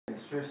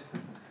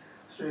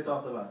straight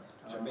off the bat.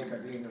 Jamaica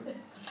being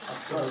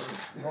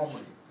absolutely,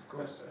 normally, of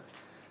course.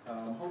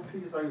 How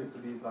pleased are you to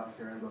be back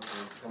here in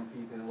Brussels,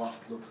 competing in what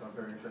looks a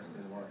very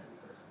interesting water?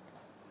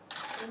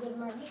 Good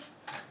morning.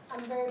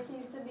 I'm very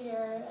pleased to be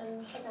here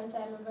and second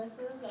time in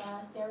Brussels.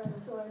 Last year on the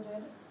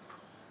 200.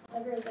 It's a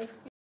great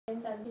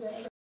experience and you're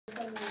able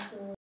for me to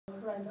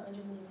run the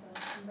 100 meters.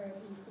 I'm very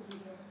pleased to be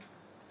here.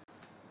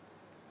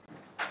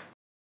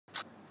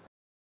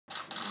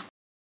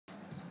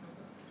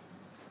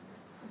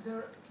 Is there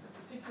a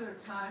particular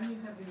time you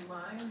have in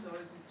mind, or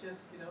is it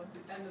just, you know, the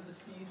end of the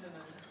season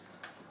and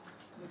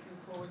looking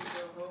forward to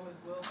go home as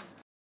well?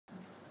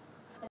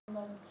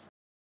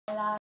 The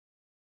last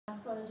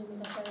 100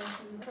 meters for the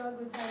season. For a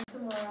good time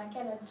tomorrow. I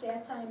cannot say a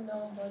time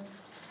now, but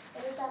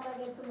anytime I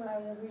get tomorrow, I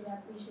will really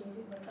appreciate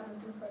it. But I'm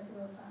looking forward to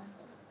go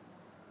faster.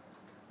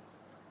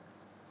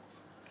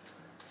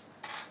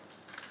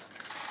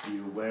 Are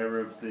you aware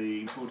of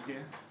the record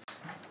here?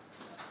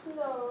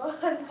 No,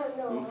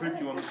 no. Wilfred,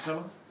 you want to tell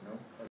her? No.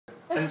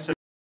 And so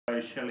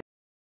Shelley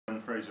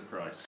and Fraser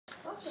Price.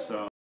 Okay.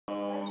 So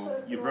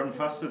you've run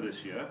faster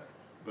this year,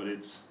 but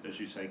it's, as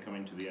you say,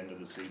 coming to the end of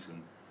the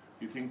season.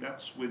 Do you think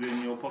that's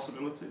within your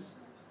possibilities?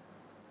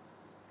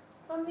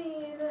 I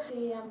mean,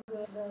 I'm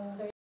good.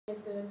 The race is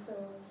good, so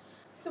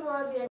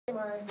tomorrow will be a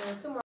tomorrow. So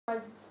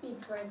tomorrow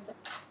speaks for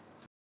itself.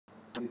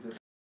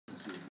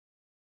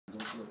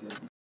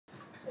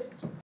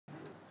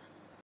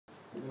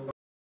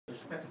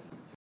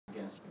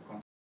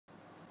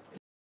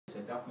 Is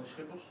it Daphne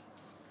Schippers?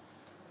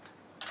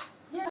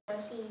 Yeah,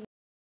 she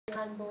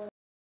handball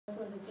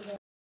for the today.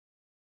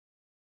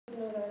 To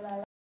know the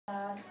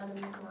last Have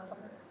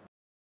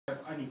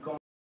any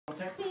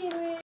contact? we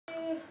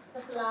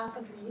just laugh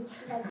and read.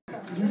 That's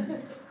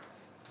fun.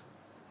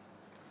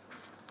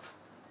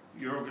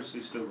 You're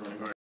obviously still running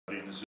very hard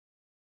in the Zoom,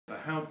 but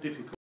how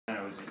difficult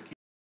now is it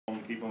to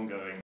keep on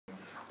going?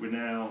 We're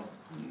now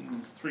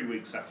 3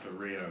 weeks after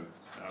Rio,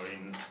 I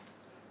mean,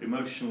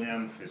 emotionally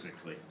and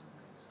physically.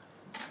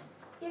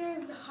 It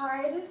is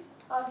hard,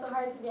 also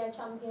hard to be a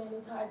champion.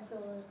 It's hard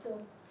to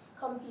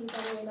compete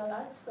and win a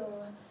lot.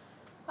 So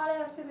all I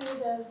have to do is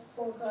just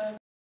focus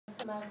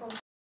on my composure.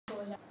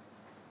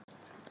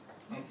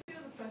 Do you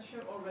feel the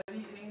pressure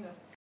already, Elaine, of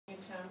being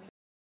a champion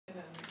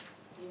and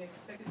being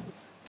expected?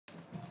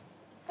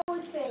 I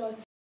would say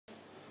just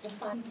the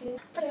fighting.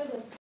 I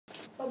just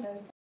I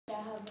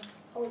have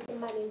how to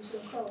manage the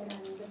crowd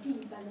and the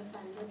people and the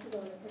fans. That's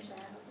all the pressure I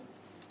have.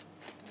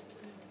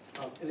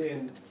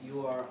 Elaine,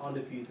 you are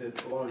undefeated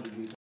 100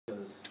 meters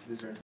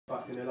this year. In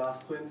fact, in the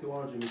last 20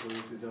 100 meter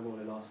races, you have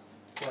only lost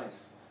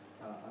twice,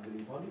 I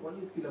believe. How do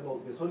you feel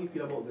about this? How do you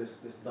feel about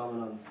this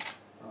dominance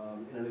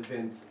in an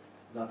event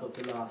that up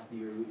to last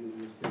year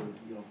you still,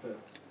 you know,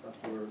 felt that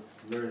you were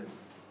learning?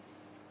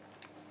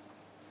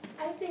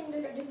 I think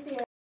this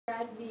year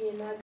has been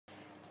a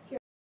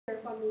good year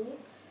for me.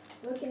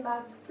 Looking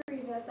back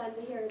previous and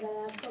the years that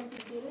I have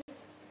competed,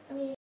 I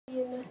mean,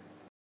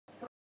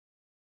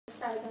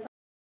 start of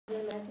I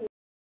think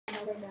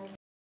I would have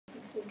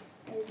fixed it.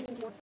 I think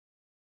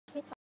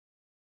it's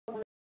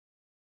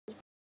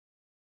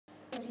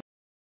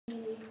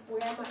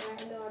where I'm at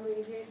right now. I'm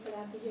really grateful. I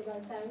have to give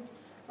God thanks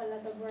for a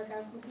lot of work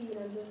I've put in,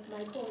 and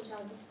my coach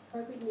has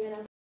worked with me and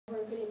I've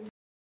worked with him.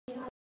 The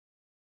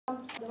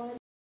 100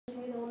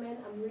 meters moment,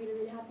 I'm really,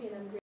 really happy and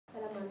I'm grateful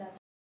that I'm on that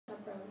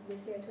top round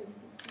this year, 2016.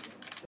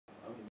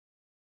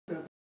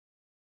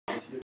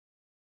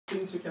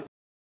 Things you can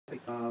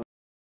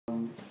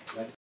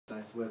like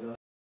nice weather.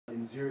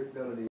 In Zurich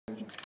the other day,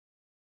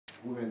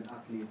 women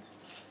athletes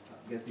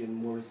getting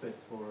more respect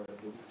for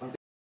the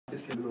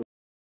system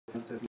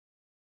and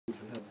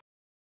help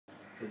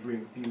to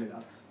bring female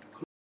acts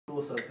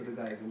closer to the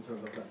guys in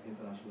terms of that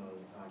international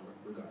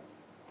regard.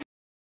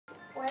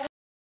 Well,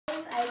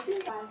 I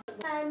think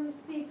time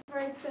speaks for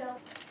itself.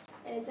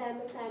 Anytime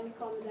the time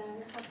comes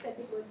and accept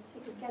it, but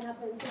if it can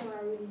happen tomorrow,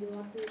 I really do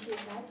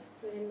appreciate that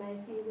to end my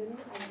season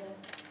as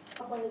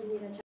a 100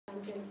 meter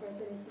champion for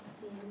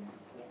 2016.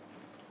 Yes.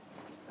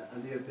 And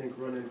do you think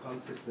running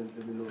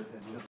consistently below 10?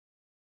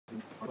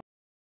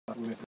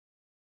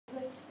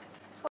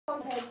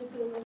 Compared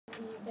between the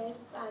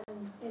best and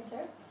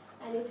better,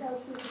 and it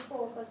helps you to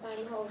focus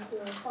on how to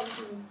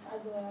compete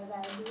as well as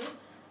I do.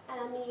 And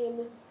I mean,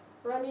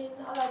 running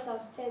a lot of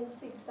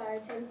 10.6 or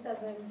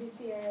 10.7 this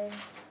year,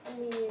 I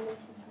mean,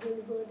 it's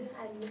been good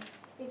and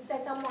it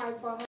set a mark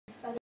for us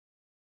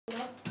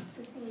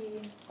to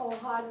see how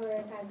hard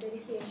work and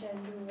dedication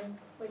do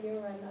when you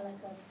run a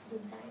lot of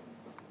good times.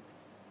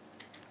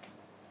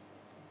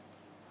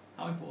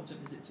 How important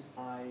is it to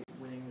fly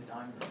winning the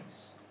Diamond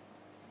race?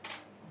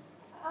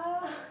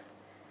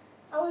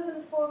 I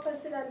wasn't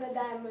focusing on the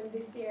Diamond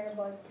this year,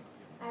 but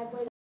I've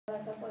won a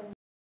lot of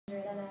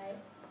 100 and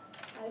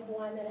I've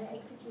won and I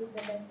execute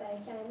the best I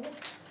can.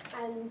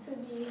 And to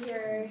be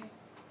here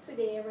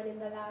today running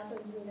the last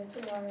 100 meters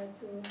tomorrow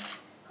to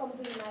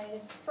complete my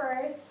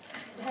first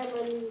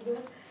Diamond League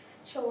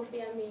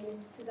trophy, I mean,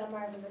 it's a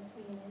marvelous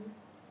feeling.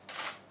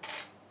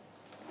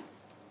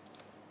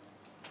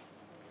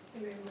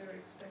 Elaine, we were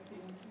expecting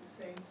you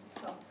saying to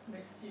Cup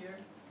next year.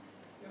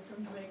 You're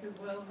from Jamaica as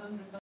well, 100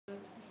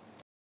 meters.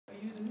 Are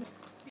you the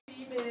next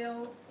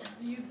female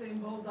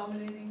Usain Bolt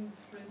dominating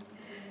sprint?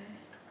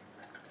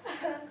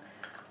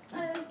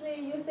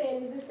 Honestly,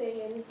 Usain is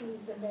Usain.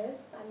 He's the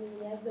best. I mean,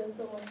 he has done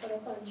so much for the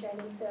country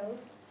and himself.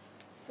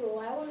 So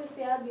I want to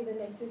say I'll be the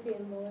next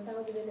Usain Bolt.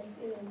 I'll be the next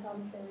Elaine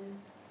Thompson.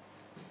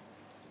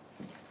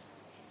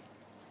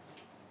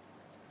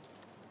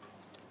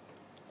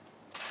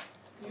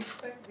 Do you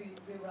expect the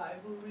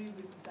rivalry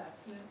with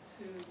Daphne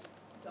to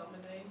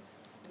dominate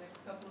the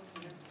next couple of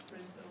years,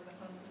 sprints over the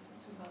 100 to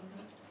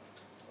 200?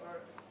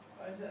 Or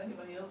is there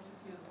anybody else you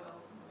see as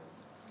well,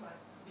 like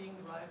being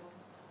the rival?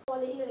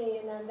 Only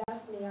Elaine and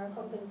Daphne are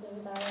competitive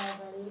with our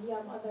rivalry. We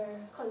have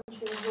other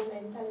countries,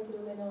 women, talented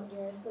women out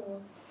there,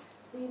 so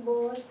we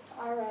both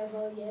are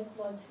rival, yes,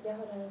 but there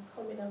are others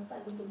coming up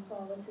and looking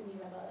forward to be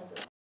rival as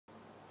well.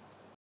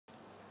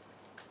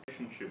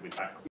 Relationship with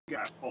that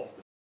off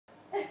the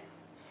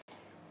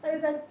That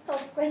is a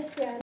tough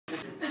question.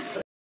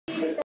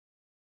 English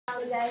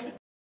language I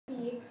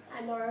speak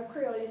and our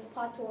Creole is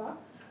patois.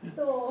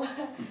 So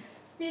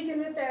speaking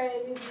with her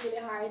is really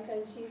hard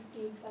because she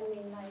speaks, I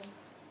mean, like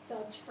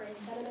Dutch, French.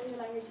 I don't know which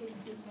language she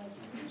speaks, but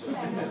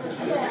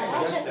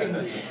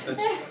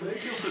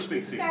She also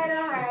speaks it's English. kind of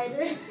hard.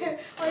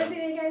 Only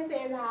thing you can say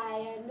is hi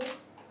and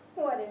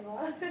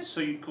whatever.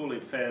 So you call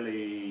it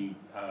fairly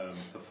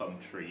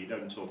perfunctory. You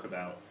don't talk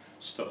about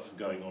stuff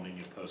going on in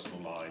your personal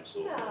lives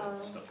or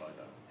No. stuff like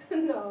that.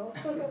 No.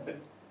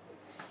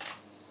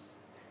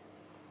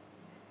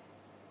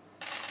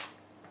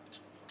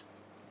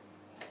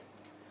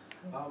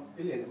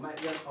 Elaine, it might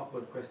be an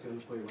awkward question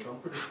for you, but I'm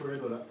pretty sure you're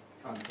going to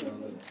answer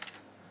on it.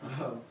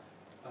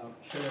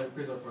 Shannon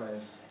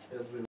Fraser-Price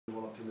has been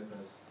one of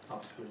Jamaica's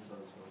top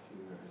sprinters for a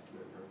few years.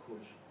 Your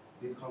coach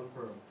did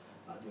confirm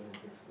at the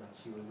Olympics that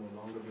she will no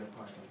longer be a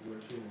part of your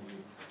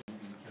training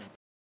camp.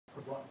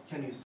 What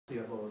can you say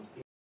about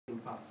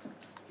impact,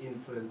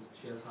 influence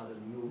she has had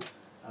on you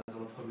as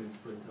an upcoming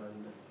sprinter,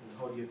 and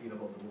how do you feel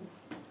about the move?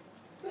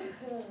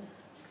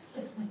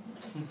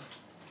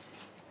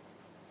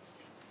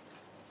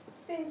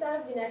 Since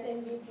I've been at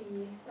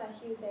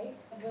MVP/UTEC,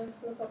 I've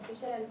looked up to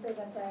Shannon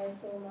Fraser-Price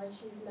so much.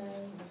 She's my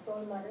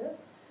role model.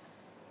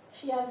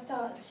 She had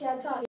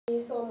taught me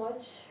so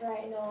much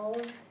right now.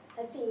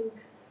 I think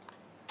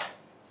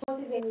she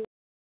motivated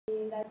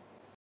me that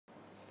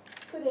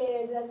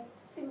today, that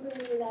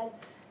simply that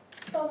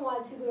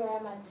somewhat is where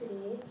I'm at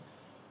today.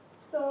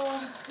 So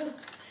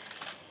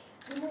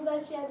the move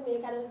that she had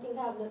made, I don't think I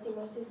have nothing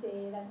much to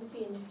say. That's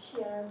between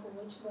she and her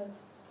coach, but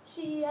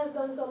she has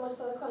done so much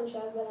for the country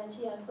as well, and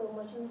she has so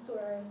much in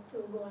store to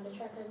go on the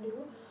track and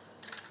do.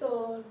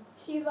 So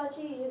she's what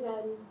she is,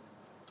 and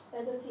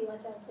let us see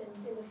what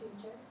happens in the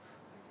future.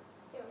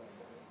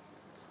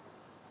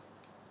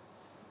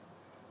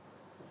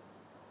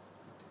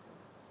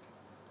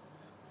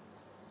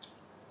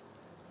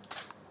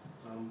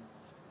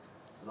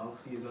 Long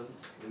season,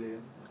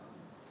 Elaine.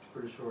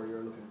 Pretty sure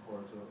you're looking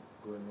forward to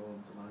going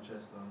home to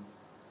Manchester and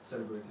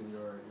celebrating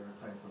your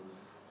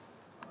titles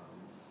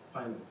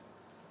finally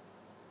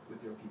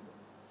with your people.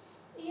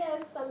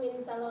 Yes, I mean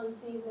it's a long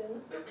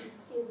season.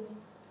 Excuse me.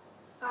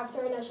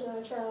 After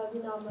national trials, we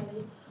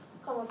normally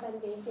come up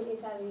and base in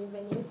Italy,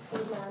 Venice,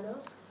 Milano.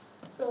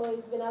 So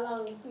it's been a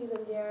long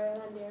season there,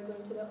 and they're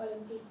going to the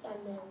Olympics and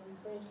then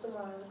race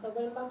tomorrow. So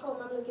going back home,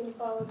 I'm looking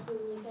forward to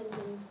meet and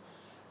greet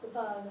with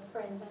all the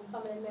friends and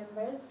family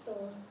members. So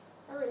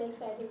I'm really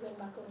excited going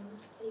back home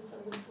and eat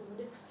some good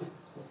food.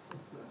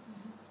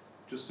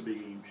 Just to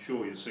be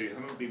sure, so you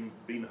haven't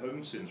been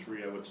home since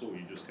Rio at all.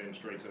 You just came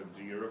straight over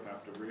to Europe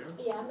after Rio?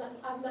 Yeah,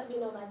 I've not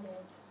been home as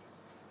yet.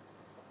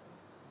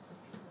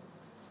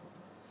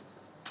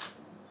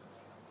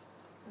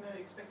 I know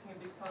you're expecting a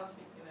big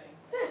party, Elaine.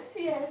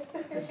 Yes.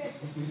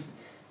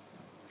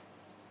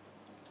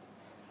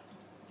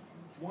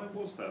 Why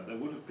was that? There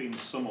would have been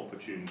some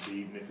opportunity,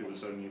 even if it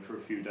was only for a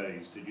few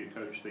days. Did your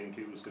coach think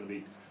it was going to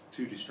be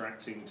too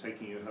distracting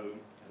taking you home,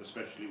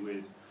 especially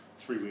with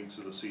 3 weeks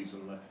of the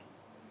season left?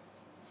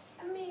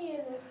 I mean,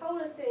 I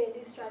wouldn't say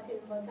distracting,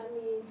 but I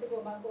mean, to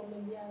go back home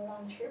would be a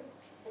long trip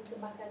and to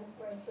back and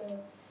forth. So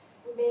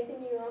we're based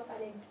in Europe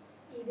and it's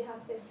easy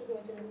access to go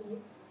to the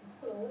meets. It's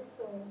close,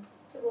 so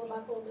to go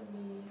back home would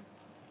be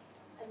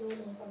a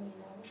no-no for me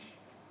now.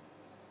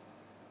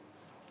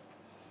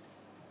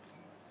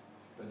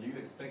 But do you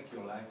expect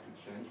your life to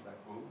change back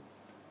home?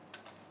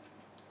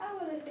 I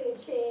wouldn't say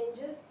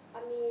change. I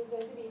mean, it's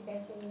going to be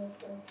better, yes,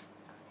 but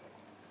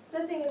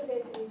nothing is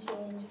going to be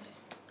changed.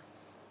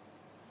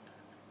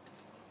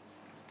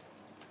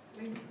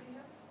 Elaine, do you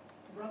have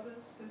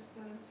brothers,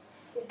 sisters?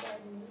 Yes, I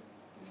do.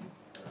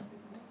 Tell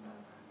people about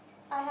that.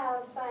 I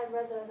have 5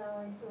 brothers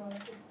and 1 small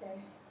sister.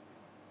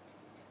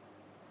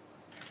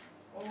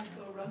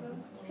 Also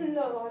runners? Or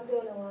No, I'm the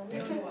only one. The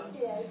only one.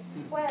 Yes.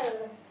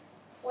 Well,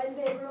 when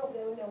they grow up,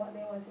 they will know what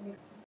they want to be.